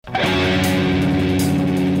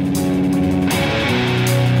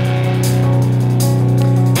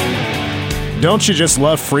Don't you just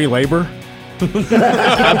love free labor?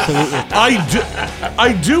 Absolutely.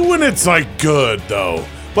 I do when it's like good though.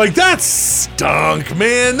 Like that stunk,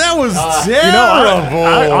 man. That was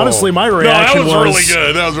terrible. Honestly, my reaction was really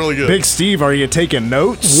good. That was really good. Big Steve, are you taking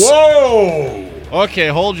notes? Whoa. Okay,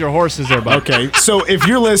 hold your horses there, bud. Okay, so if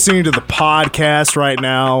you're listening to the podcast right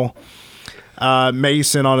now,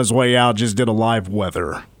 Mason on his way out just did a live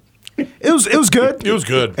weather. It was good. It was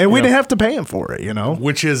good. And we didn't have to pay him for it,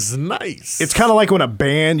 Which is nice. It's kind of like when a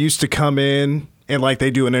band used to come in and like they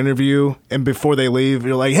do an interview, and before they leave,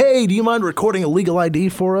 you're like, "Hey, do you mind recording a legal ID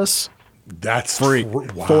for us?" That's free.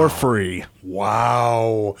 Wow. For free.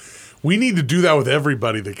 Wow. We need to do that with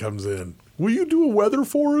everybody that comes in. Will you do a weather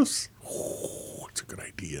for us? Oh, it's a good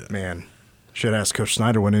idea. Man, should ask Coach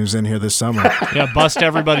Snyder when he was in here this summer. Yeah, bust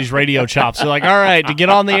everybody's radio chops. They're like, all right, to get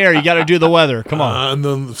on the air, you got to do the weather. Come on. And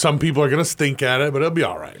then some people are going to stink at it, but it'll be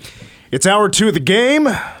all right. It's hour 2 of the game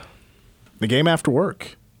after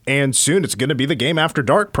work. And soon it's going to be the game after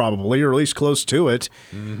dark, probably, or at least close to it,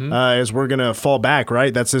 as we're going to fall back,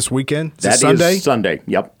 right? That's this weekend? That Sunday? is Sunday,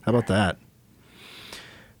 yep. How about that?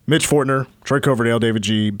 Mitch Fortner, Troy Coverdale, David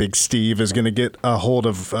G., Big Steve is going to get a hold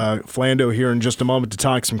of Flando here in just a moment to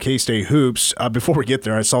talk some K-State hoops. Before we get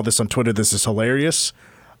there, I saw this on Twitter. This is hilarious.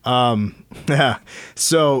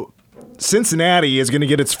 So Cincinnati is going to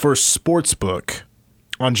get its first sports book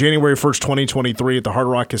on January 1st, 2023 at the Hard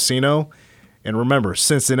Rock Casino. And remember,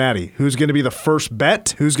 Cincinnati, who's going to be the first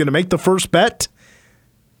bet? Who's going to make the first bet?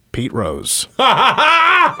 Pete Rose.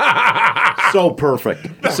 So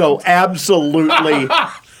perfect. So absolutely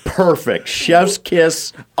perfect. Chef's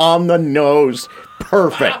kiss on the nose.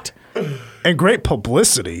 Perfect. And great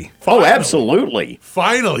publicity. Oh, absolutely.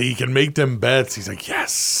 Finally, he can make them bets. He's like,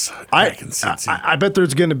 yes. I bet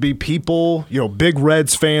there's going to be people, big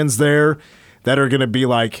Reds fans there that are going to be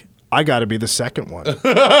like, I got to be the second one.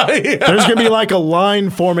 Yeah. There's going to be like a line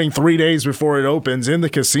forming 3 days before it opens in the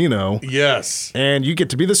casino. Yes. And you get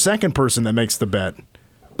to be the second person that makes the bet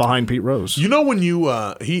behind Pete Rose. When you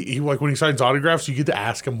he like when he signs autographs, you get to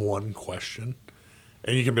ask him one question.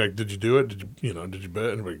 And you can be like, "Did you do it? Did you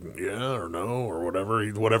bet?" And be like, "Yeah" or "No" or whatever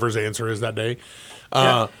his answer is that day.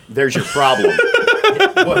 There's your problem.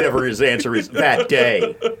 Whatever his answer is that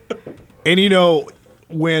day. And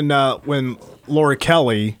when Laura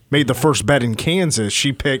Kelly made the first bet in Kansas,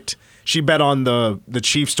 she bet on the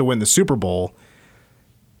Chiefs to win the Super Bowl.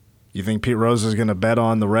 You think Pete Rose is going to bet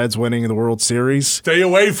on the Reds winning the World Series? Stay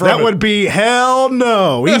away from that. It. Would be hell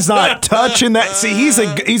no. He's not touching that. See,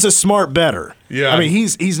 he's a smart bettor. Yeah. I mean,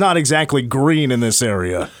 he's not exactly green in this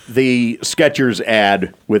area. The Skechers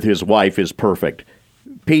ad with his wife is perfect.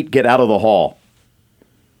 Pete, get out of the hall.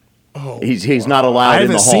 Oh, he's not allowed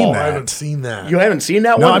in the hall. I haven't seen that. You haven't seen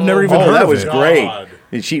that No, one? I've never even heard of it. That was great.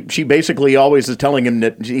 She basically always is telling him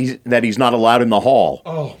that he's not allowed in the hall.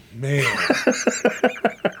 Oh, man.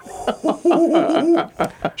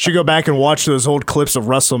 Should go back and watch those old clips of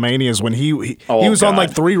WrestleManias when he was on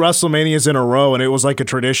like 3 WrestleManias in a row, and it was like a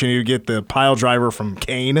tradition. You get the pile driver from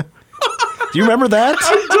Kane. Do you remember that?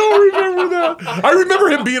 I don't remember that. I remember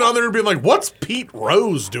him being on there and being like, "What's Pete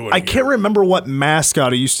Rose doing?" I can't remember what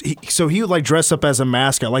mascot he used to. So he would like dress up as a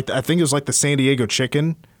mascot. I think it was like the San Diego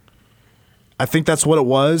Chicken. I think that's what it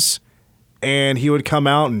was. And he would come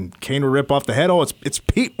out and Kane would rip off the head. Oh, it's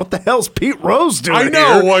Pete. What the hell's Pete Rose doing? I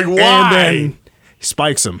know, here? like, why? And then he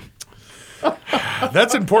spikes him.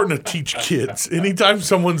 That's important to teach kids. Anytime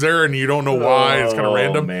someone's there and you don't know why, it's kind of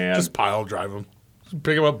random. Man. Just pile drive them. Just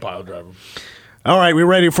pick them up, pile drive them. All right, we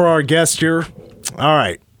ready for our guest here? All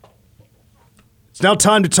right. It's now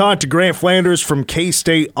time to talk to Grant Flanders from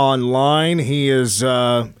K-State Online. He is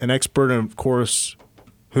an expert in, of course,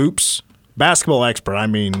 hoops. Basketball expert. I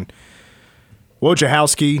mean,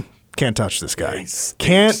 Wojciechowski, can't touch this guy.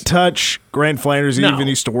 Can't touch Grant Flanders. He even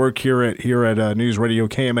used to work here at News Radio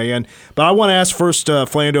KMAN. But I want to ask first,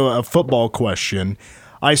 Flando, a football question.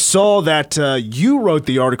 I saw that you wrote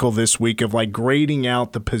the article this week of like grading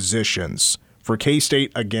out the positions for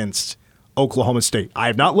K-State against Oklahoma State. I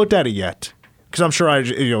have not looked at it yet because I'm sure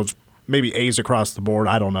maybe A's across the board.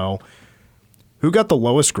 I don't know. Who got the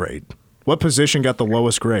lowest grade? What position got the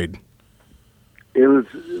lowest grade? It was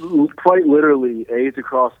quite literally A's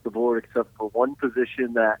across the board, except for one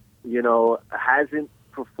position that, hasn't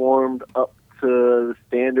performed up to the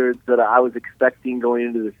standards that I was expecting going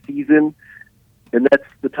into the season, and that's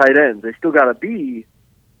the tight ends. They still got a B,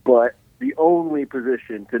 but the only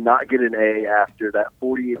position to not get an A after that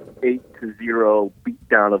 48-0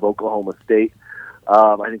 beatdown of Oklahoma State.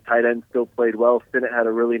 I think tight end still played well. Stinnett had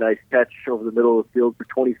a really nice catch over the middle of the field for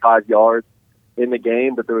 25 yards in the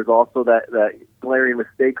game, but there was also that glaring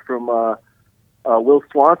mistake from Will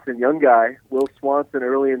Swanson, young guy, Will Swanson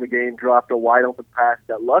early in the game dropped a wide open pass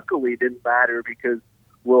that luckily didn't matter because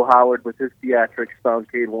Will Howard with his theatrics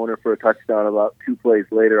found Cade Warner for a touchdown about 2 plays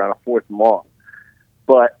later on a 4th and long.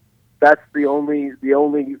 But that's I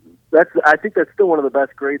think that's still one of the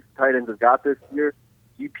best grades tight ends have got this year.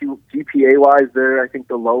 GPA wise, they're I think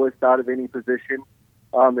the lowest out of any position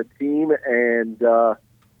on the team, and I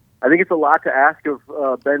think it's a lot to ask of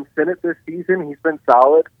Ben Sinnott this season. He's been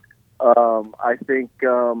solid. I think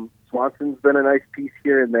Swanson's been a nice piece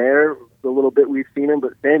here and there, the little bit we've seen him,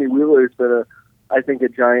 but Sammy Wheeler's been I think a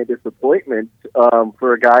giant disappointment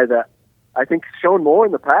for a guy that I think shown more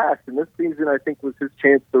in the past, and this season I think was his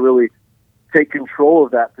chance to really take control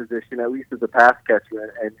of that position, at least as a pass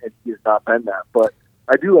catcher, and he has not been that. But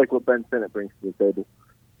I do like what Ben Sinnott brings to the table.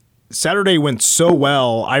 Saturday went so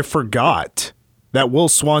well, I forgot that Will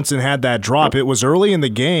Swanson had that drop. It was early in the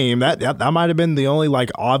game. That might have been the only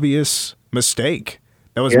obvious mistake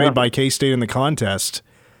that was made by K-State in the contest.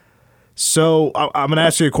 So I'm going to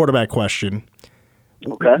ask you a quarterback question.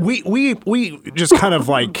 Okay. We just kind of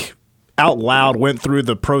out loud went through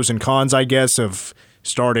the pros and cons, I guess, of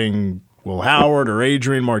starting Will Howard or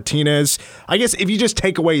Adrian Martinez. I guess if you just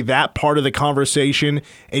take away that part of the conversation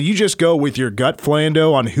and you just go with your gut,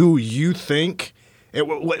 Flando, on who you think.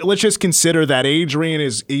 Let's just consider that Adrian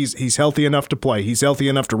he's healthy enough to play. He's healthy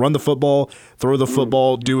enough to run the football, throw the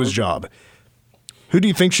football, do his job. Who do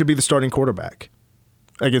you think should be the starting quarterback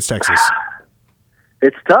against Texas?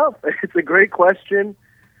 It's tough. It's a great question,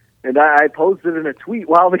 and I posed it in a tweet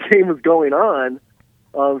while the game was going on.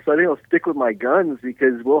 So I think I'll stick with my guns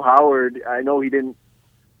because Will Howard, I know he didn't,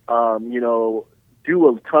 do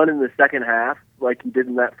a ton in the second half like he did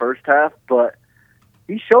in that first half, but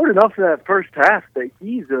he showed enough in that first half that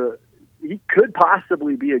he could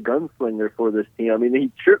possibly be a gunslinger for this team. I mean,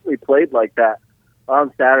 he certainly played like that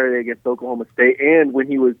on Saturday against Oklahoma State, and when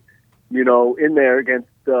he was, in there against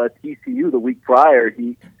TCU the week prior,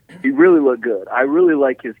 he really looked good. I really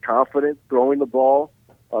like his confidence throwing the ball.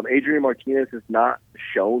 Adrian Martinez has not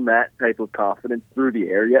shown that type of confidence through the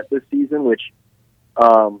air yet this season, which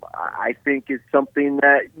I think is something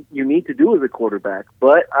that you need to do as a quarterback.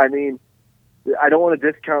 But, I mean, I don't want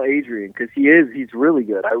to discount Adrian because he's really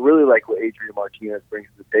good. I really like what Adrian Martinez brings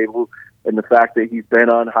to the table and the fact that he's been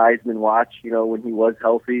on Heisman watch, when he was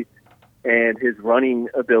healthy, and his running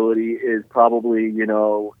ability is probably,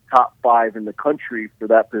 top 5 in the country for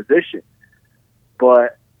that position.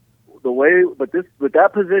 But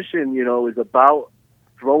that position, is about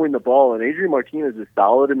throwing the ball, and Adrian Martinez is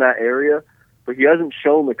solid in that area, but he hasn't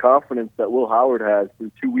shown the confidence that Will Howard has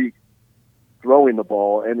through 2 weeks throwing the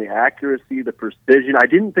ball and the accuracy, the precision. I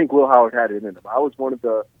didn't think Will Howard had it in him. I was one of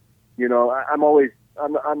the,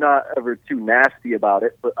 I'm not ever too nasty about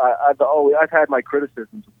it, but I've had my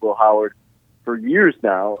criticisms of Will Howard for years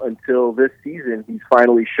now until this season. He's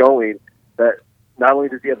finally showing that not only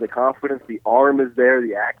does he have the confidence, the arm is there,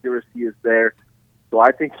 the accuracy is there. So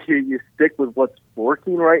I think you stick with what's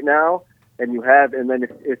working right now, and then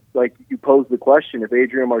if like you pose the question, if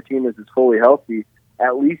Adrian Martinez is fully healthy,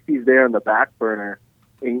 at least he's there in the back burner,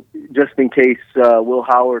 just in case Will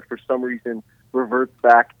Howard, for some reason, reverts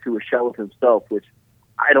back to a shell of himself, which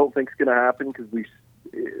I don't think is going to happen because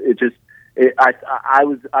if that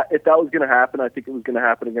was going to happen, I think it was going to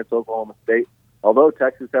happen against Oklahoma State. Although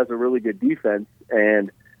Texas has a really good defense, and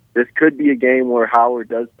this could be a game where Howard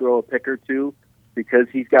does throw a pick or two because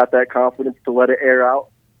he's got that confidence to let it air out.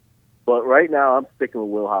 But right now, I'm sticking with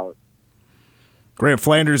Will Howard. Grant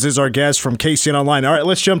Flanders is our guest from K-State Online. All right,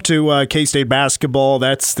 let's jump to K-State basketball.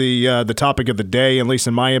 That's the topic of the day, at least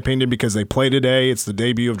in my opinion, because they play today. It's the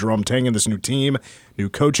debut of Jerome Tang and this new team, new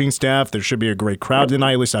coaching staff. There should be a great crowd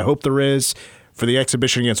tonight, at least I hope there is, for the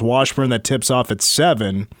exhibition against Washburn that tips off at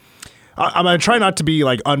 7. I'm going to try not to be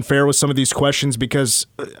unfair with some of these questions because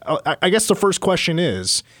I guess the first question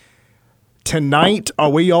is, tonight,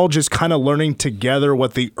 are we all just kind of learning together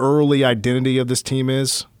what the early identity of this team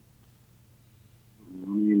is?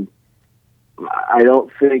 I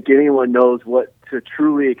don't think anyone knows what to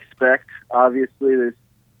truly expect. Obviously, there's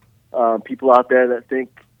people out there that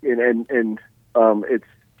think, and it's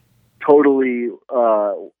totally,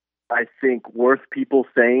 I think, worth people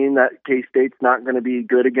saying that K-State's not going to be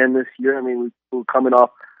good again this year. I mean, we're coming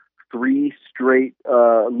off 3 straight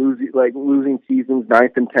losing seasons,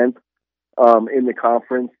 9th and 10th in the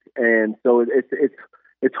conference, and so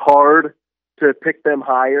it's hard to pick them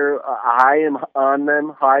higher. I am on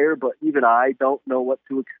them higher, but even I don't know what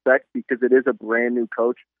to expect because it is a brand new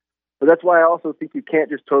coach. But that's why I also think you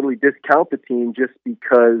can't just totally discount the team just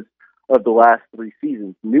because of the last 3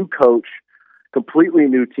 seasons. New coach, completely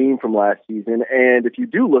new team from last season. And if you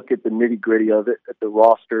do look at the nitty-gritty of it, at the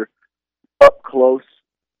roster up close,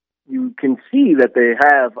 you can see that they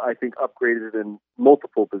have, I think, upgraded in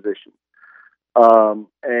multiple positions.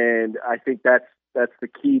 And I think that's the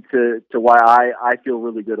key to why I feel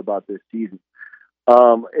really good about this season.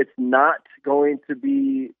 It's not going to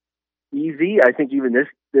be easy. I think even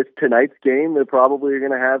this tonight's game, they probably are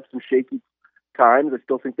going to have some shaky times. I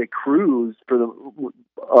still think they cruise for the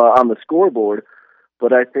on the scoreboard,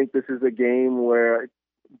 but I think this is a game where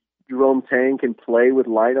Jerome Tang can play with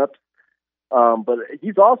lineups. But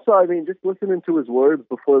he's also, I mean, just listening to his words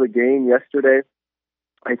before the game yesterday,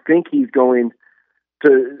 I think he's going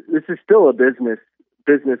to. This is still a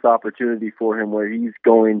business opportunity for him, where he's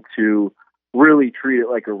going to really treat it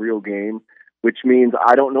like a real game, which means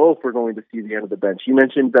I don't know if we're going to see the end of the bench. You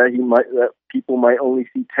mentioned that people might only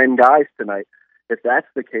see 10 guys tonight. If that's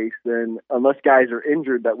the case, then unless guys are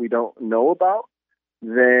injured that we don't know about,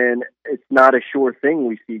 then it's not a sure thing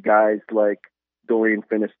we see guys like Dorian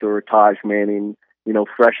Finister or Taj Manning,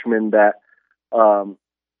 freshmen that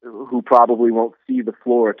who probably won't see the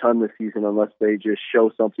floor a ton this season unless they just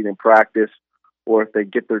show something in practice, or if they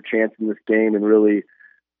get their chance in this game and really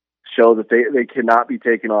show that they cannot be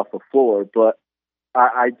taken off the floor. But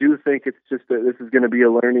I do think it's just that this is going to be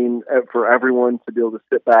a learning for everyone to be able to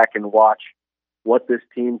sit back and watch what this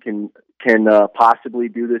team can possibly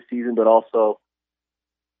do this season, but also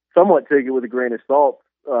somewhat take it with a grain of salt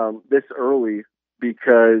this early,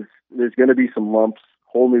 because there's going to be some lumps,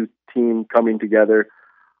 whole new team coming together.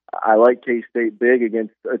 I like K-State big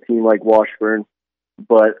against a team like Washburn,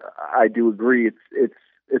 but I do agree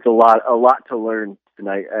it's a lot to learn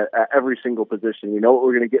tonight at every single position. We know what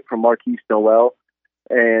we're going to get from Marquise Noel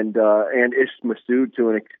and Ish Masood to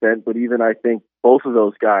an extent, but even I think both of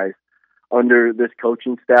those guys under this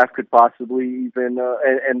coaching staff could possibly even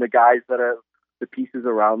and the guys that are the pieces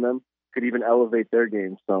around them could even elevate their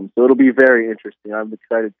game some. So it'll be very interesting. I'm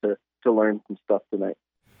excited to learn some stuff tonight.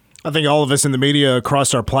 I think all of us in the media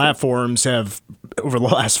across our platforms have, over the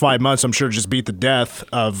last 5 months, I'm sure, just beat the death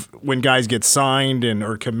of when guys get signed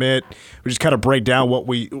or commit. We just kind of break down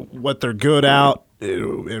what they're good at,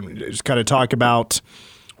 and just kind of talk about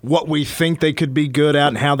what we think they could be good at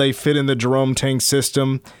and how they fit in the Jerome Tang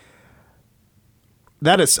system.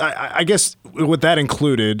 That is, I guess, with that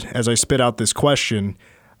included, as I spit out this question,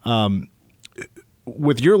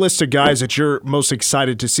 with your list of guys that you're most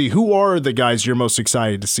excited to see, who are the guys you're most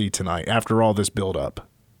excited to see tonight after all this build-up?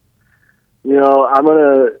 I'm going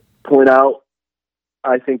to point out,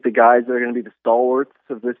 I think the guys that are going to be the stalwarts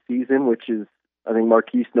of this season, which is, I think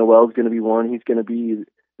Marquise Noel is going to be one. He's going to be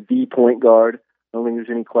the point guard. I don't think there's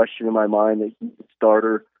any question in my mind that he's the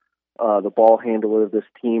starter, the ball handler of this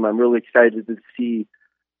team. I'm really excited to see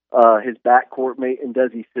his backcourt mate in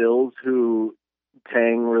Desi Sills, who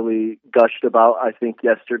Tang really gushed about, I think,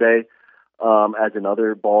 yesterday as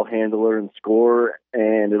another ball handler and scorer.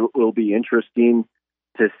 And it will be interesting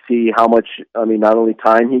to see how much, not only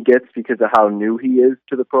time he gets because of how new he is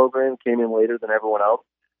to the program, came in later than everyone else,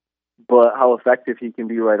 but how effective he can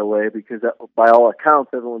be right away, because by all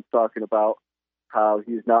accounts, everyone's talking about how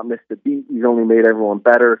he's not missed a beat. He's only made everyone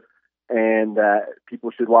better, and that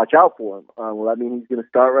people should watch out for him. Will that mean he's going to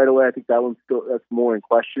start right away? I think that's more in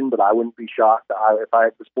question, but I wouldn't be shocked. If I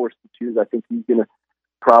had to force to choose, I think he's going to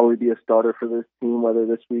probably be a starter for this team, whether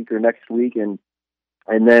this week or next week. And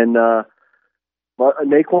then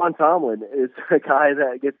Naquan Tomlin is a guy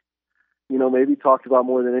that gets, maybe talked about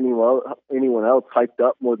more than anyone else, hyped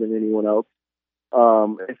up more than anyone else.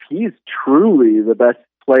 If he's truly the best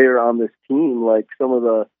player on this team, like some of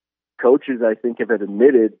the coaches I think have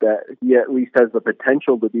admitted that he at least has the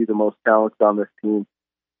potential to be the most talented on this team,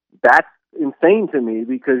 that's insane to me,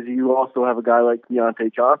 because you also have a guy like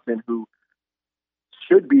Keontae Johnson who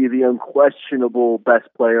should be the unquestionable best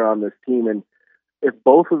player on this team. And if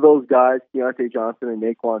both of those guys, Keontae Johnson and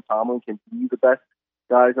Naquan Tomlin, can be the best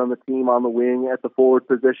guys on the team on the wing at the forward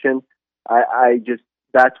position,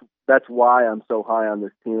 that's why I'm so high on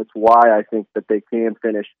this team. It's why I think that they can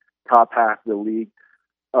finish top half of the league.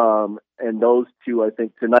 And those two, I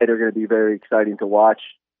think, tonight are going to be very exciting to watch.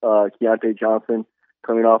 Keontae Johnson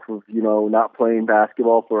coming off of, not playing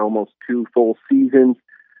basketball for almost 2 full seasons,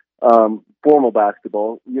 formal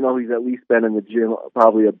basketball. He's at least been in the gym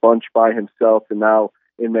probably a bunch by himself, and now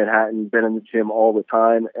in Manhattan, been in the gym all the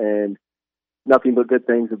time, and nothing but good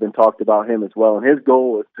things have been talked about him as well. And his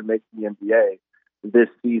goal is to make the NBA this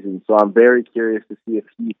season. So I'm very curious to see if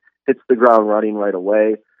he hits the ground running right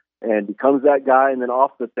away and becomes that guy. And then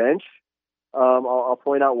off the bench, I'll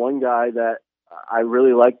point out one guy that I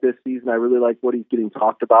really like this season. I really like what he's getting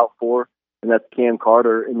talked about for, and that's Cam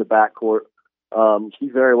Carter in the backcourt. he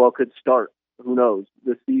very well could start. Who knows?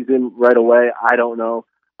 This season right away, I don't know.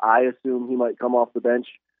 I assume he might come off the bench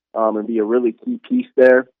and be a really key piece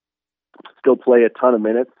there, still play a ton of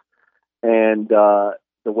minutes. And the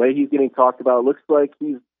way he's getting talked about, it looks like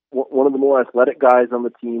he's one of the more athletic guys on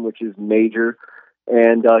the team, which is major.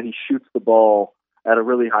 And he shoots the ball at a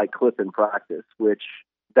really high clip in practice, which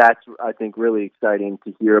that's, I think, really exciting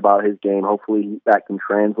to hear about his game. Hopefully that can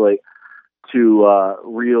translate to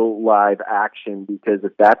real live action, because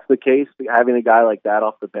if that's the case, having a guy like that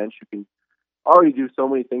off the bench who can already do so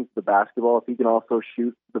many things to the basketball, if he can also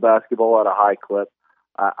shoot the basketball at a high clip,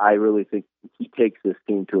 I really think he takes this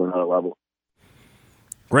team to another level.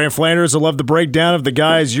 Grant Flanders, I love the breakdown of the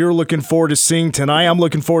guys you're looking forward to seeing tonight. I'm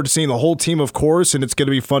looking forward to seeing the whole team, of course, and it's going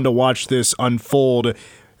to be fun to watch this unfold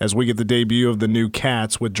as we get the debut of the new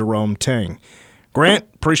Cats with Jerome Tang. Grant,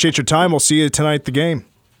 appreciate your time. We'll see you tonight at the game.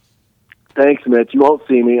 Thanks, Mitch. You won't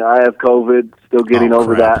see me. I have COVID, still getting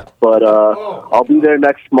over that. But I'll be there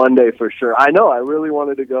next Monday for sure. I know. I really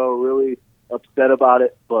wanted to go, really upset about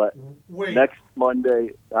it, but next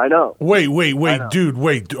Monday, I know. Wait, dude,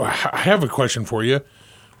 wait. I have a question for you.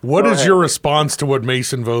 What is your response to what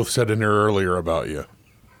Mason Voth said in there earlier about you?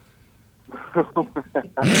 I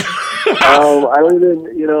don't even,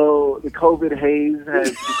 the COVID haze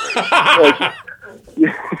has,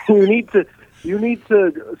 you need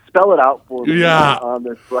to spell it out for me on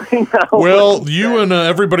this right now. Well, you and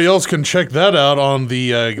everybody else can check that out on the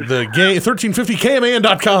game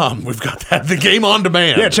 1350kman.com. We've got that, the game on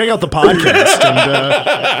demand. Yeah, check out the podcast.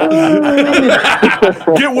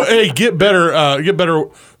 Get better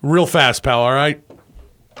real fast, pal, all right?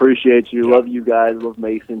 Appreciate you. Love you guys. Love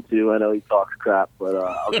Mason, too. I know he talks crap, but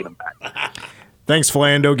I'll get him back. Thanks,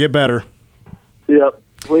 Flando. Get better. Yep,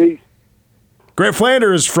 please. Grant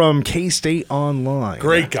Flanders from K-State Online.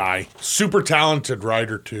 Great guy. Super talented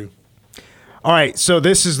writer, too. All right, so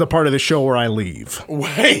this is the part of the show where I leave.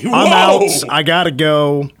 Wait, whoa. I'm out. I got to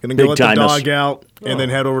go. Going to go let the dog out and then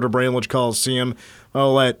head over to Bramlage Coliseum.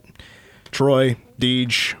 I'll let Troy,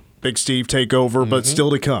 Deej, Big Steve take over, but still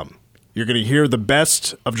to come. You're going to hear the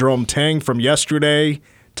best of Jerome Tang from yesterday,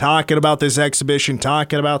 talking about this exhibition,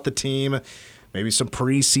 talking about the team, maybe some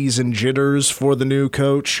preseason jitters for the new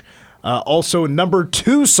coach. Also, number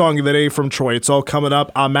 2 song of the day from Troy. It's all coming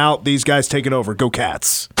up. I'm out. These guys taking over. Go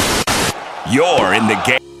Cats. You're in the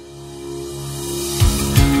game.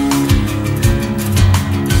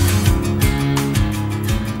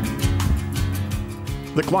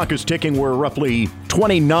 The clock is ticking. We're roughly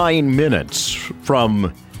 29 minutes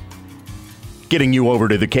from getting you over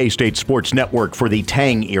to the K-State Sports Network for the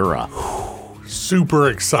Tang era. Super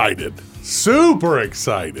excited. Super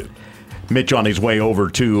excited. Mitch on his way over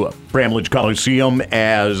to Bramlage Coliseum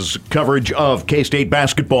as coverage of K-State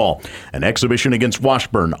basketball. An exhibition against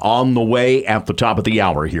Washburn on the way at the top of the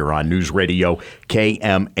hour here on News Radio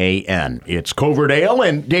KMAN. It's Coverdale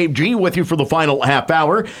and Dave G with you for the final half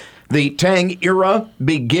hour. The Tang era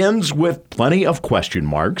begins with plenty of question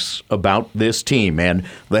marks about this team, and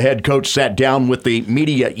the head coach sat down with the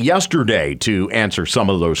media yesterday to answer some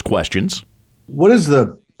of those questions. What is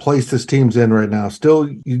the place this team's in right now? Still,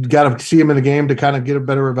 you got to see them in the game to kind of get a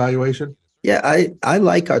better evaluation? Yeah, I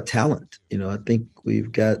like our talent. I think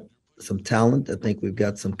we've got some talent. I think we've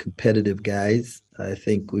got some competitive guys. I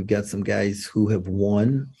think we've got some guys who have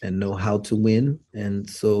won and know how to win. And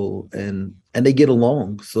so, and they get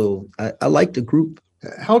along. So I like the group.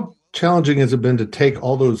 How challenging has it been to take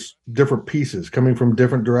all those different pieces coming from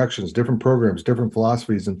different directions, different programs, different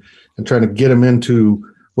philosophies, and trying to get them into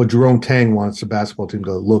what Jerome Tang wants the basketball team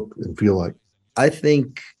to look and feel like? I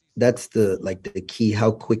think that's the key,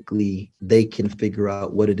 how quickly they can figure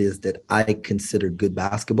out what it is that I consider good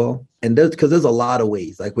basketball. And because there's a lot of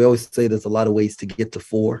ways. Like we always say, there's a lot of ways to get to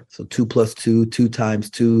 4. So 2 + 2, 2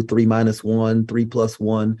 × 2, 3 - 1, 3 +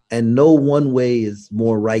 1. And no one way is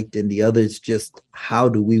more right than the other. It's just how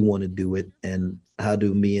do we want to do it? And how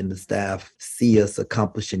do me and the staff see us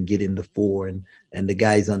accomplish and get into 4? And the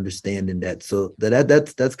guys understanding that. So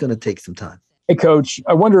that's going to take some time. Hey, Coach,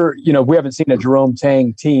 I wonder, we haven't seen a Jerome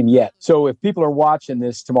Tang team yet. So if people are watching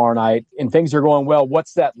this tomorrow night and things are going well,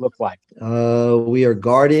 what's that look like? We are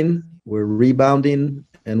guarding, we're rebounding,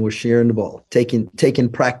 and we're sharing the ball, taking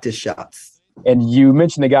practice shots. And you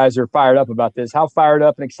mentioned the guys are fired up about this. How fired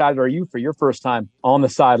up and excited are you for your first time on the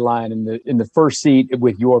sideline in the first seat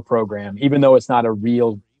with your program, even though it's not a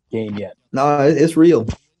real game yet? No, it's real.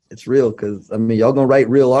 It's real because, y'all going to write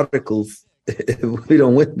real articles if we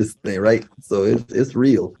don't win this thing, right? So it's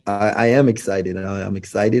real. I am excited. I'm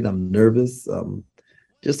excited. I'm nervous.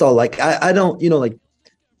 Just all I don't,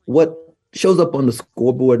 what shows up on the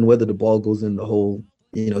scoreboard and whether the ball goes in the hole,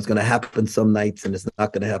 It's going to happen some nights and it's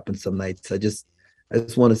not going to happen some nights. I just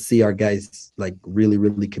want to see our guys like really,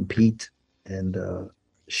 really compete and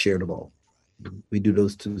share the ball. We do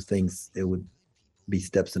those two things, it would be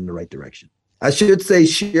steps in the right direction. I should say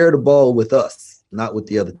share the ball with us, not with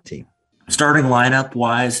the other team. Starting lineup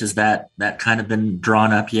wise, has that kind of been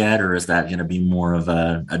drawn up yet, or is that going to be more of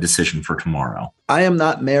a decision for tomorrow? I am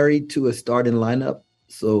not married to a starting lineup,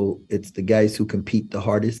 so it's the guys who compete the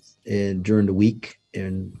hardest and during the week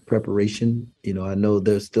in preparation. I know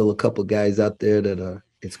there's still a couple guys out there that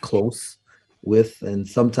it's close with, and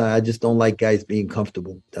sometimes I just don't like guys being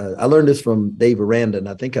comfortable. I learned this from Dave Aranda, and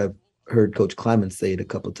I think I've heard Coach Kleiman say it a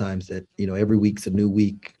couple of times that, every week's a new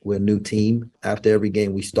week. We're a new team. After every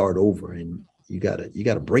game, we start over, and you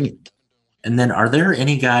gotta bring it. And then are there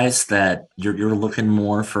any guys that you're looking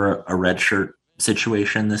more for a red shirt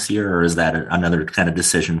situation this year, or is that another kind of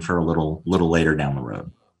decision for a little later down the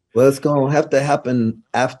road? Well, it's going to have to happen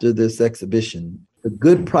after this exhibition. The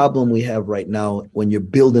good problem we have right now when you're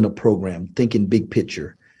building a program, thinking big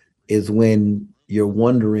picture, is when you're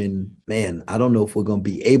wondering, man, I don't know if we're going to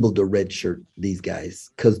be able to redshirt these guys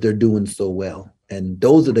because they're doing so well. And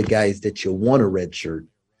those are the guys that you want to redshirt.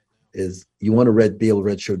 Is you want to be able to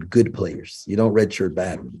redshirt good players. You don't redshirt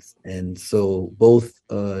bad ones. And so both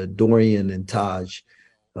Dorian and Taj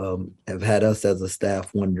have had us as a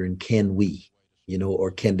staff wondering, can we,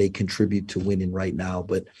 or can they contribute to winning right now?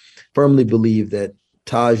 But firmly believe that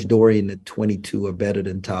Taj, Dorian at 22 are better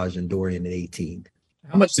than Taj and Dorian at 18.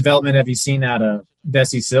 How much development have you seen out of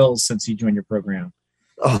Desi Sills since he joined your program?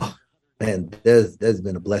 Oh, man, there's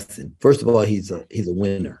been a blessing. First of all, he's a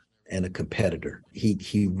winner and a competitor.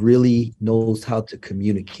 He really knows how to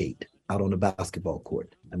communicate out on the basketball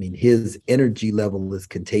court. I mean, his energy level is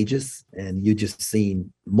contagious, and you just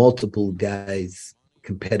seen multiple guys'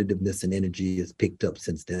 competitiveness and energy is picked up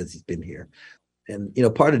since Desi's been here. And,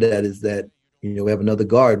 part of that is that, we have another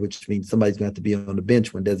guard, which means somebody's going to have to be on the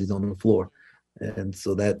bench when Desi's on the floor. And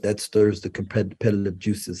so that stirs the competitive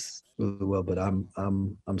juices really well. But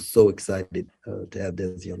I'm so excited to have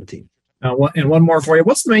Desi on the team. And one more for you.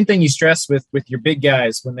 What's the main thing you stress with your big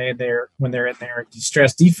guys when they're in there? Do you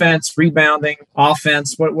stress defense, rebounding,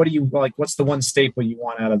 offense? What do you like? What's the one staple you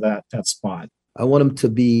want out of that spot? I want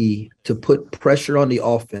them to put pressure on the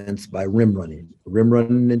offense by rim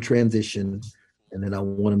running in transition, and then I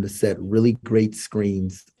want them to set really great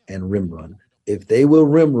screens and rim run. If they will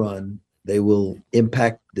rim run, they will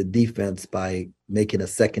impact the defense by making a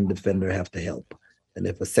second defender have to help. And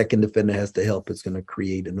if a second defender has to help, it's going to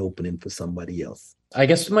create an opening for somebody else. I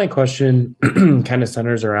guess my question kind of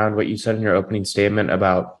centers around what you said in your opening statement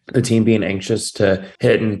about the team being anxious to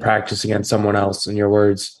hit and practice against someone else, in your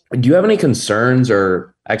words. Do you have any concerns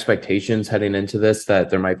or expectations heading into this that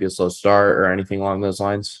there might be a slow start or anything along those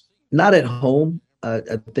lines? Not at home. I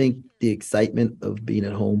think the excitement of being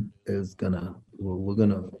at home is we're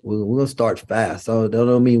gonna start fast. So that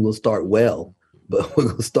don't mean we'll start well, but we're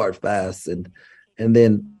gonna start fast. And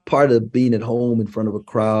then part of being at home in front of a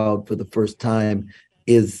crowd for the first time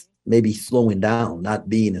is maybe slowing down, not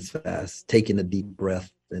being as fast, taking a deep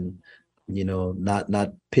breath, and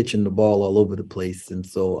not pitching the ball all over the place. And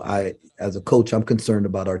so as a coach, I'm concerned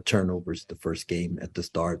about our turnovers the first game at the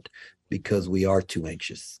start, because we are too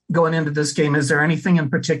anxious. Going into this game, is there anything in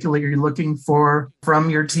particular you're looking for from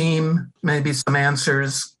your team? Maybe some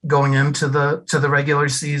answers going into the regular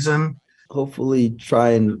season? Hopefully try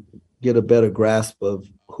and get a better grasp of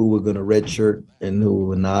who we're going to redshirt and who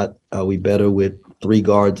we're not. Are we better with 3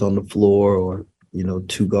 guards on the floor, or,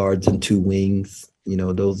 2 guards and 2 wings?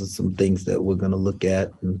 Those are some things that we're going to look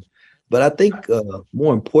at. But I think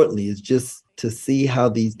more importantly is just to see how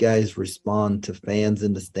these guys respond to fans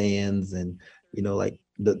in the stands. And, like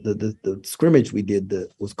the scrimmage we did that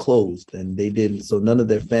was closed, and they didn't, so none of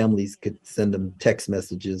their families could send them text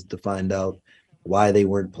messages to find out why they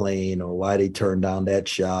weren't playing or why they turned down that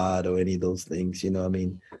shot or any of those things.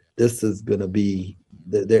 This is going to be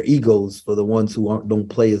their egos for the ones who don't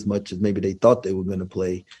play as much as maybe they thought they were going to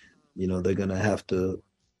play. They're going to have to,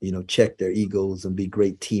 check their egos and be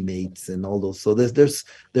great teammates and all those. So there's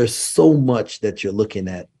so much that you're looking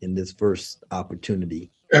at in this first opportunity.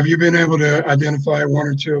 Have you been able to identify 1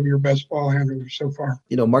 or 2 of your best ball handlers so far?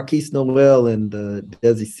 Marquise Noel and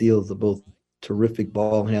Desi Seals are both terrific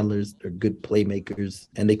ball handlers. They're good playmakers,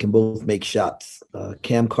 and they can both make shots.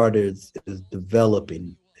 Cam Carter is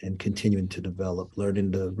developing and continuing to develop,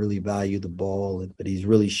 learning to really value the ball, but he's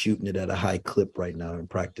really shooting it at a high clip right now in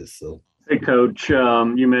practice. So, hey, Coach,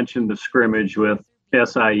 you mentioned the scrimmage with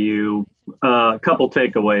SIU. A couple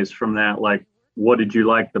takeaways from that, like what did you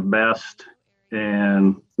like the best,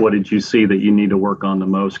 and what did you see that you need to work on the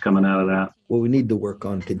most coming out of that? what we need to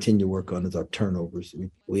continue to work on is our turnovers.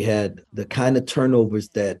 We had the kind of turnovers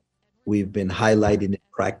that we've been highlighting in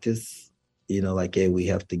practice, like, hey, we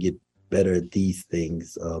have to get better at these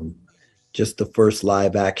things. Just the first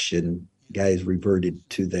live action, guys reverted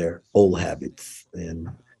to their old habits. And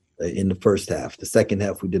in the first half, the second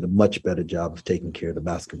half, we did a much better job of taking care of the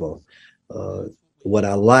basketball. What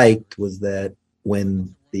I liked was that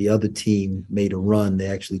when the other team made a run, they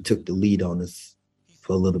actually took the lead on us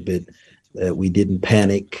for a little bit. That we didn't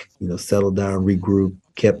panic, settled down, regroup,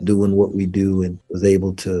 kept doing what we do, and was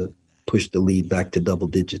able to push the lead back to double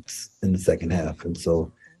digits in the second half. And so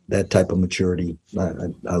that type of maturity,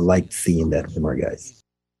 I liked seeing that from our guys.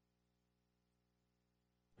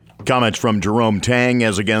 Comments from Jerome Tang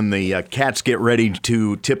as, again, the Cats get ready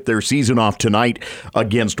to tip their season off tonight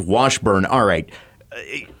against Washburn. All right.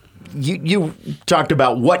 You talked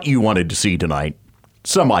about what you wanted to see tonight,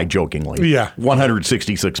 semi-jokingly. Yeah.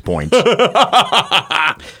 166 points.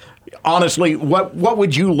 Honestly, what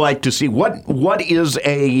would you like to see? What is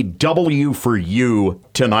a W for you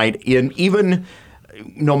tonight? Even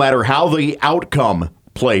no matter how the outcome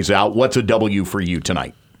plays out, what's a W for you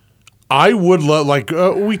tonight? I would love,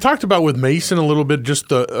 we talked about with Mason a little bit, just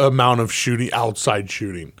the amount of outside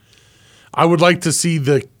shooting. I would like to see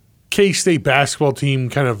the K-State basketball team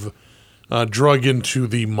kind of drug into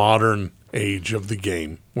the modern age of the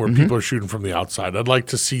game where people are shooting from the outside. I'd like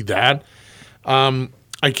to see that.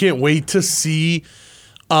 I can't wait to see,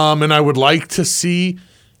 and I would like to see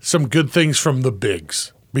some good things from the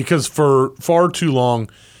bigs, because for far too long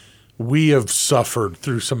we have suffered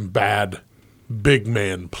through some bad big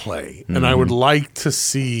man play. And I would like to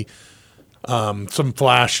see some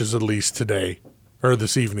flashes at least today or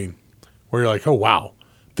this evening where you're like, oh, wow,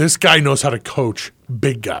 this guy knows how to coach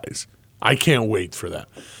big guys. I can't wait for that.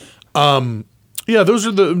 Yeah, those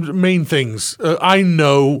are the main things. I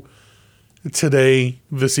know today,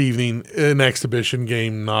 this evening, an exhibition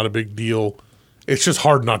game, not a big deal. It's just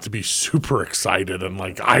hard not to be super excited and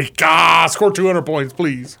like, score 200 points,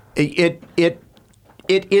 please. It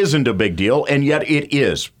isn't a big deal, and yet it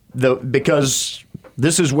is, because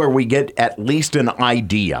this is where we get at least an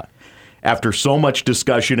idea. After so much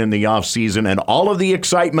discussion in the offseason and all of the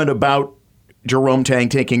excitement about Jerome Tang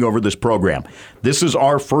taking over this program, this is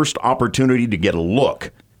our first opportunity to get a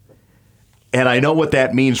look. And I know what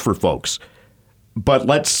that means for folks. But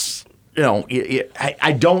let's, I'm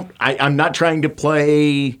not trying to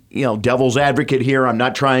play, devil's advocate here. I'm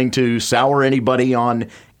not trying to sour anybody on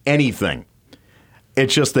anything.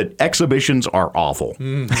 It's just that exhibitions are awful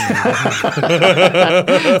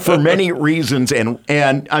for many reasons.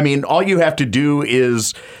 And I mean, all you have to do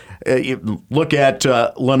is look at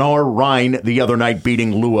Lenore Rhine the other night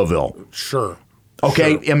beating Louisville. Sure.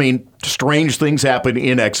 Okay. Sure. I mean, strange things happen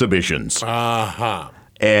in exhibitions.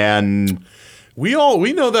 And we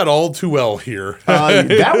know that all too well here.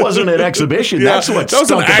 That wasn't an exhibition. Yeah, that's what that was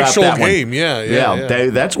stunk an actual about that game. one. Yeah.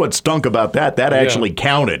 That's what stunk about that. That actually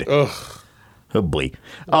counted. Ugh. Oh, boy.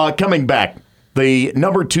 Coming back, the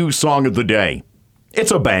number 2 song of the day.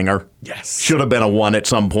 It's a banger. Yes. Should have been a 1 at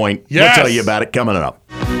some point. Yes. We'll tell you about it coming up.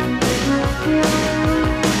 I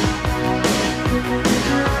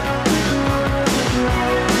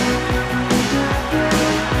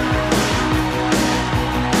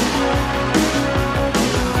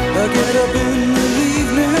get up in the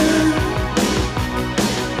evening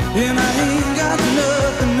and I ain't got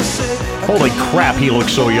nothing to say. Holy crap, he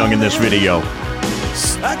looks so young in this video.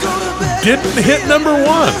 Didn't hit number 1.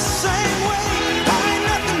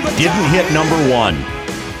 Didn't hit number 1.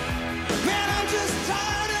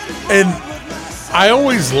 And I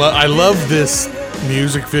always I love this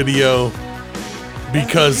music video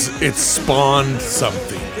because it spawned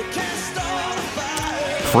something.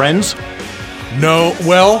 Friends? No,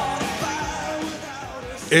 well,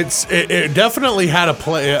 it definitely had a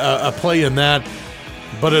play in that,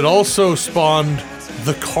 but it also spawned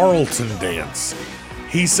the Carlton dance.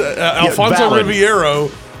 Alfonso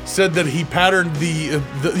Riviero said that he patterned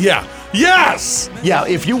yes. Yeah,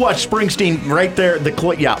 if you watch Springsteen right there,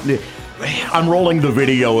 unrolling the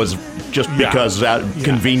video is just because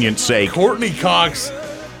convenience sake. Courtney Cox,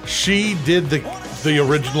 she did the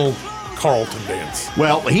original Carlton dance.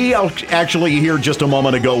 Well, he actually here just a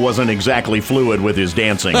moment ago wasn't exactly fluid with his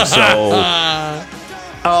dancing. So,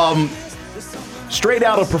 straight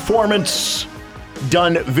out of performance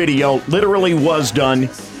done video, literally was done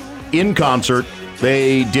in concert.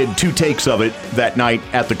 They did 2 takes of it that night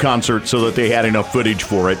at the concert so that they had enough footage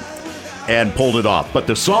for it and pulled it off. But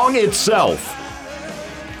the song itself,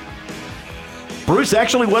 Bruce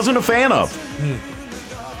actually wasn't a fan of.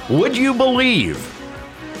 Would you believe?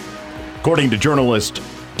 According to journalist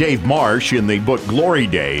Dave Marsh in the book Glory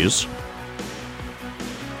Days.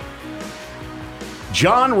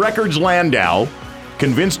 John Records Landau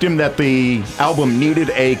convinced him that the album needed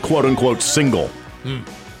a quote-unquote single.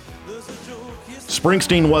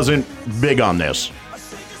 Springsteen wasn't big on this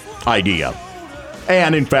idea.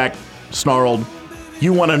 And, in fact, snarled,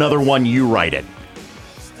 "You want another one, you write it."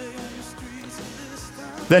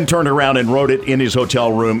 Then turned around and wrote it in his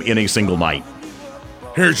hotel room in a single night.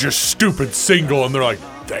 Here's your stupid single, and they're like,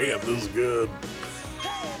 damn, this is good.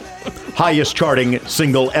 Highest charting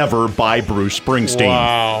single ever by Bruce Springsteen.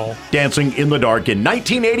 Wow. Dancing in the Dark in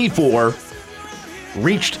 1984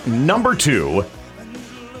 reached number 2.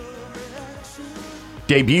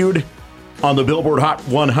 Debuted on the Billboard Hot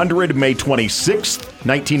 100 May 26th,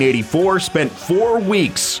 1984. Spent 4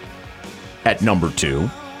 weeks at number 2.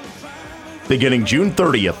 Beginning June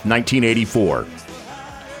 30th, 1984.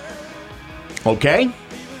 Okay?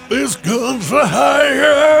 This gun's for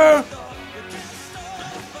hire.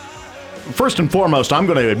 First and foremost, I'm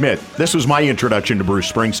going to admit, this was my introduction to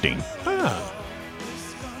Bruce Springsteen.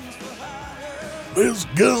 This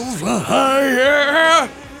gun's for hire.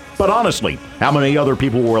 But honestly, how many other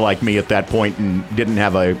people were like me at that point and didn't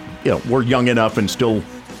have were young enough and still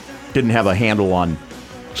didn't have a handle on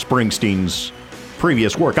Springsteen's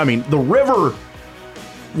previous work? I mean, The River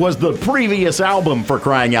was the previous album, for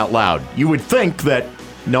crying out loud. You would think that,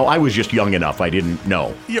 no, I was just young enough. I didn't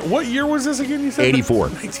know. Yeah, what year was this again, you said? 84.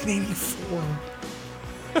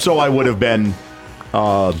 1984. So I would have been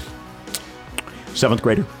 7th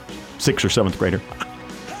grader, 6th or 7th grader.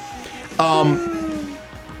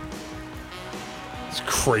 It's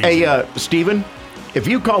crazy. Hey, Steven, if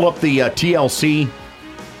you call up the TLC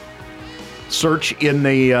search in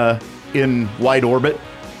the in Wide Orbit,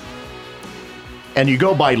 and you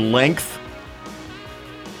go by length,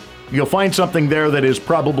 you'll find something there that is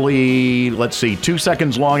probably, 2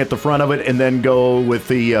 seconds long at the front of it, and then go with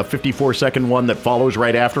the 54-second one that follows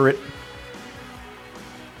right after it.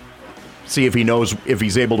 See if he knows, if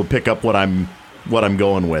he's able to pick up what I'm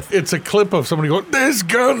going with. It's a clip of somebody going, "This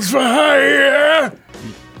gun's for hire."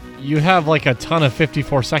 You have like a ton of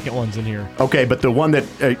 54-second ones in here. Okay, but the one that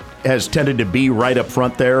has tended to be right up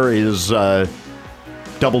front there is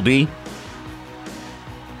Double D.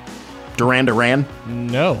 Duran Duran?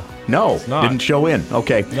 No. No, it's not. Didn't show in.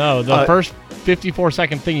 Okay. No, the first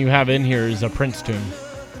 54-second thing you have in here is a Prince tune.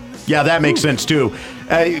 Yeah, that makes sense too.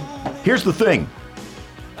 Here's the thing.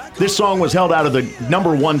 This song was held out of the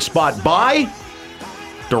number 1 spot by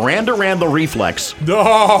Duran Duran the Reflex.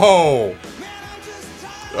 No!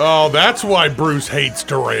 Oh, that's why Bruce hates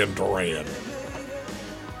Duran Duran.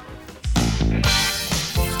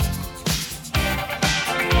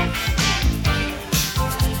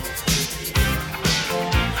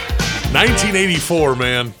 $1984,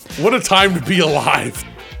 man. What a time to be alive.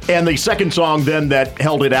 And the second song then that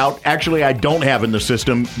held it out, actually I don't have in the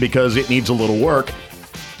system because it needs a little work,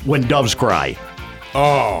 When Doves Cry.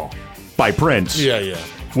 Oh. By Prince. Yeah.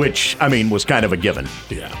 Which, I mean, was kind of a given.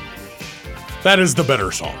 Yeah. That is the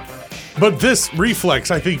better song. But this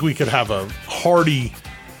Reflex, I think we could have a hearty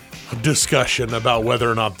discussion about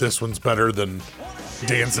whether or not this one's better than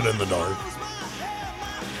Dancing in the Dark.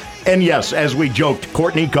 And yes, as we joked,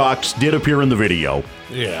 Courtney Cox did appear in the video.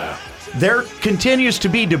 Yeah. There continues to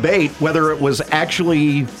be debate whether it was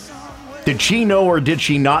actually, did she know or did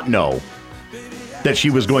she not know that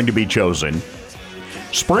she was going to be chosen?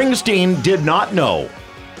 Springsteen did not know.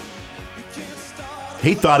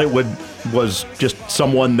 He thought it was just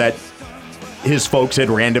someone that his folks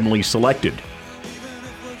had randomly selected.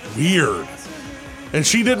 Weird. And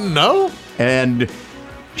she didn't know? And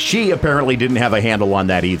she apparently didn't have a handle on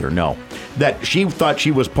that either, no. That she thought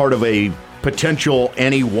she was part of a potential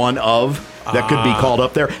any one of that could be called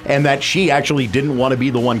up there, and that she actually didn't want to be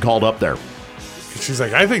the one called up there. She's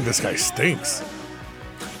like, I think this guy stinks.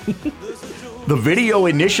 The video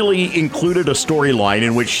initially included a storyline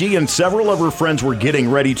in which she and several of her friends were getting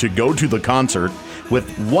ready to go to the concert, with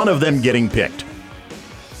one of them getting picked.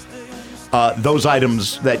 Those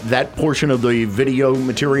items, that portion of the video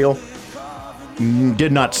material,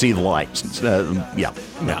 did not see the light.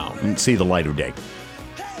 Didn't see the light of day.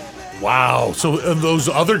 Wow. So those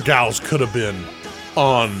other gals could have been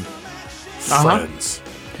on Friends.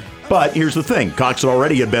 But here's the thing. Cox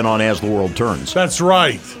already had been on As the World Turns. That's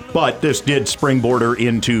right. But this did springboard her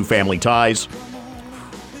into Family Ties.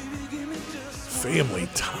 Family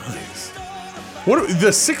Ties. What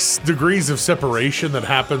the 6 degrees of separation that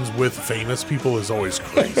happens with famous people is always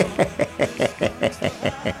crazy.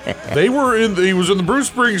 He was in the Bruce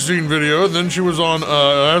Springsteen video, and then she was on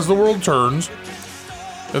As the World Turns,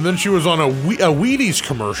 and then she was on a Wheaties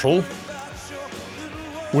commercial,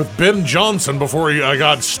 with Ben Johnson before he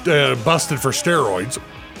got busted for steroids.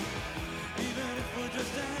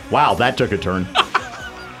 Wow, that took a turn.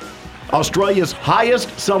 Australia's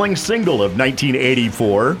highest-selling single of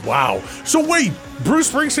 1984. Wow. So wait,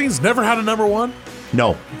 Bruce Springsteen's never had a number one?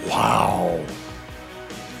 No. Wow.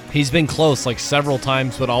 He's been close like several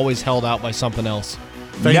times, but always held out by something else.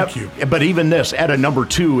 Thank you. But even this, at a number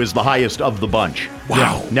 2, is the highest of the bunch.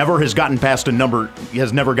 Wow. Never has gotten past he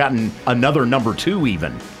has never gotten another number 2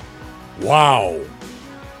 even. Wow.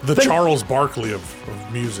 The Charles Barkley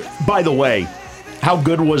of music. By the way, how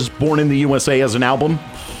good was Born in the USA as an album?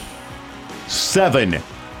 7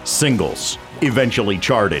 singles eventually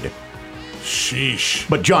charted. Sheesh.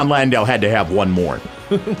 But John Landau had to have one more.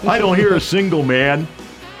 I don't hear a single, man.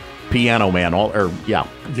 Piano Man, or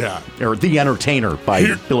The Entertainer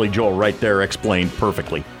by Billy Joel right there explained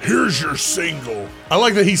perfectly. Here's your single. I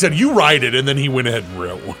like that he said, you write it, and then he went ahead and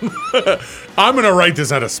wrote one. I'm going to write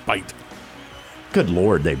this out of spite. Good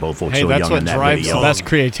Lord, they both look hey, so that's young what in that drives video. the best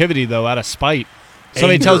creativity, though, out of spite.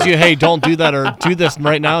 Somebody tells you, hey, don't do that or do this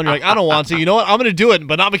right now, and you're like, I don't want to. You know what? I'm going to do it,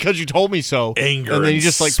 but not because you told me so. Anger and then you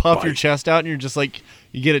just like puff spite. your chest out, and you're just like,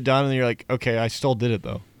 you get it done, and you're like, okay, I still did it,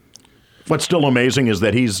 though. What's still amazing is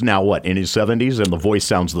that he's now, in his 70s, and the voice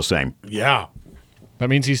sounds the same. Yeah. That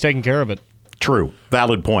means he's taking care of it. True.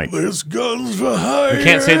 Valid point. This gun's for hire. We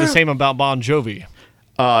can't say the same about Bon Jovi.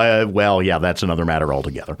 Well, yeah, that's another matter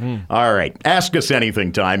altogether. All right. Ask us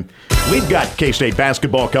anything time. We've got K-State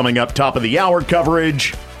basketball coming up, top of the hour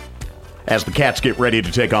coverage, as the Cats get ready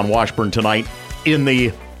to take on Washburn tonight in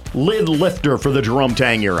the lid lifter for the Jerome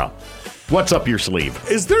Tang era. What's up your sleeve?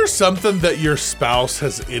 Is there something that your spouse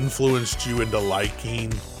has influenced you into liking?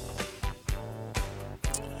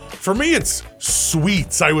 For me, it's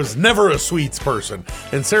sweets. I was never a sweets person,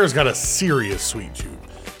 and Sarah's got a serious sweet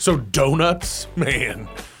tooth. So donuts, man,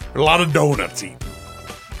 a lot of donuts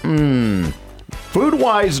eaten.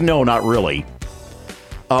 Food-wise, no, not really.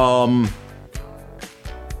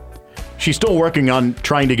 She's still working on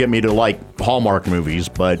trying to get me to like Hallmark movies,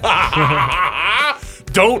 but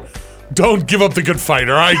Don't give up the good fight,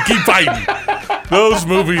 all right? Keep fighting. Those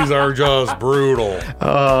movies are just brutal.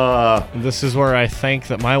 This is where I think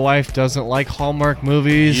that my wife doesn't like Hallmark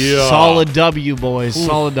movies. Yeah. Solid W, boys.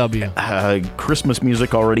 Solid W. Christmas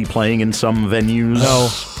music already playing in some venues. No,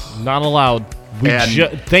 not allowed.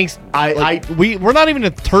 And Thanks. We're not even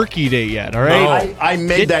at Turkey Day yet. All right. No, I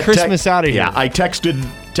made Get that Christmas out of here. Yeah, I texted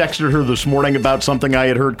her this morning about something I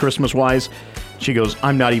had heard Christmas wise. She goes,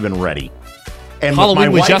 "I'm not even ready." And Halloween if my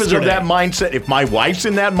was wife yesterday. is of that mindset, if my wife's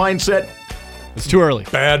in that mindset, it's too early.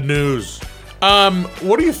 Bad news.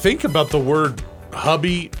 What do you think about the word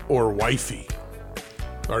hubby or wifey?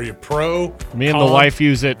 Are you pro? Me and the wife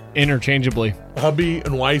use it interchangeably. Hubby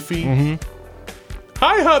and wifey? Mm-hmm.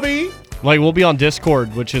 Hi, hubby. Like, we'll be on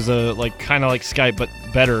Discord, which is kind of like Skype, but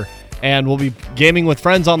better. And we'll be gaming with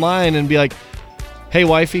friends online and be like, hey,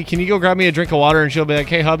 wifey, can you go grab me a drink of water? And she'll be like,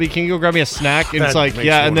 hey, hubby, can you go grab me a snack? And it's like,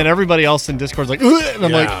 yeah. And then everybody else in Discord's like, ugh! And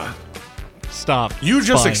I'm like, stop. You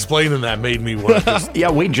just Fine. explaining that made me want to just... yeah,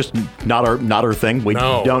 we just not our thing. We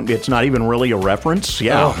don't. It's not even really a reference.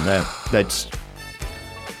 Yeah, that's.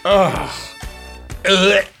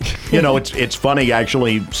 You know, it's funny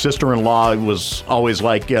actually. Sister-in-law was always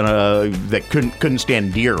like that couldn't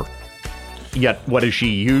stand deer. Yet, what does she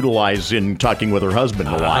utilize in talking with her husband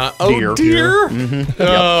a lot? Deer. Mm-hmm. Yep.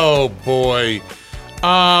 Oh boy.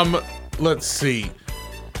 Let's see.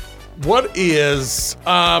 What is?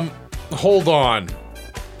 Hold on.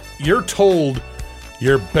 You're told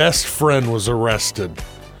your best friend was arrested.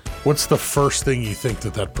 What's the first thing you think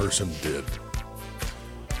that person did?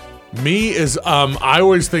 Me is I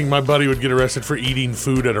always think my buddy would get arrested for eating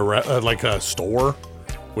food at a store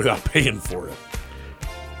without paying for it.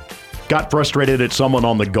 Got frustrated at someone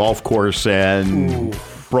on the golf course and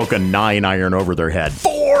broke a 9-iron over their head.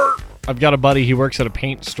 4. I've got a buddy, he works at a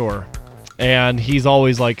paint store, and he's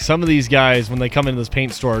always like, some of these guys, when they come into this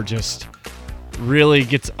paint store, just really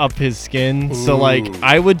gets up his skin. So, like,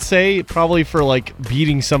 I would say probably for, like,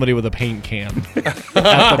 beating somebody with a paint can at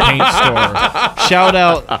the paint store. Shout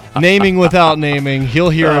out, naming without naming. He'll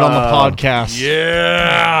hear it on the podcast.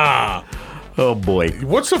 Yeah. Oh, boy.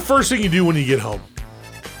 What's the first thing you do when you get home?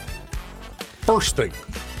 First thing.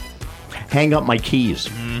 Hang up my keys.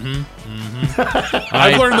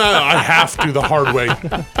 I've learned that I have to the hard way.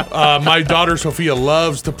 My daughter Sophia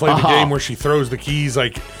loves to play the game where she throws the keys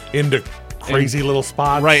like into crazy little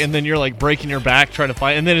spots. Right, and then you're like breaking your back trying to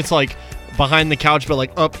find, and then it's like behind the couch but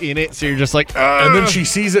like up in it, so you're just like, ugh. And then she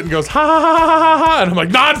sees it and goes, ha ha ha ha ha, and I'm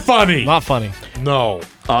like, not funny. Not funny. No.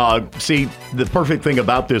 See, the perfect thing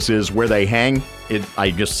about this is where they hang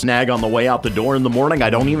I just snag on the way out the door in the morning. I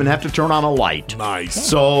don't even have to turn on a light. Nice.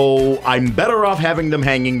 So I'm better off having them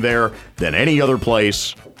hanging there than any other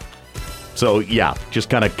place. So, yeah, just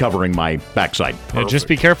kind of covering my backside. Yeah, just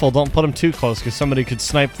be careful. Don't put them too close because somebody could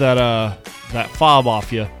snipe that fob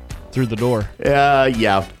off you through the door.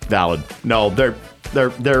 Yeah, valid. No,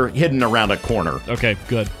 they're hidden around a corner. Okay,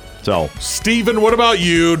 good. So, Steven, what about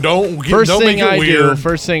you? Don't make it weird.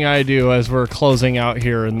 First thing I do as we're closing out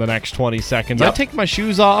here in the next 20 seconds, I take my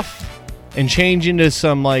shoes off and change into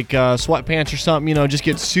some sweatpants or something, just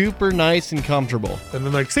get super nice and comfortable. And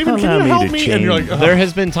then Steven, can you help me? And you're like, There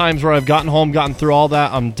has been times where I've gotten home, gotten through all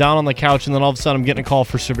that, I'm down on the couch, and then all of a sudden I'm getting a call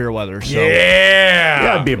for severe weather. So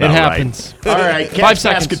that'd be about it happens. Right. All right, 5 Cats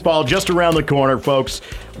seconds. basketball just around the corner, folks.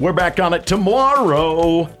 We're back on it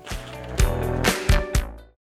tomorrow.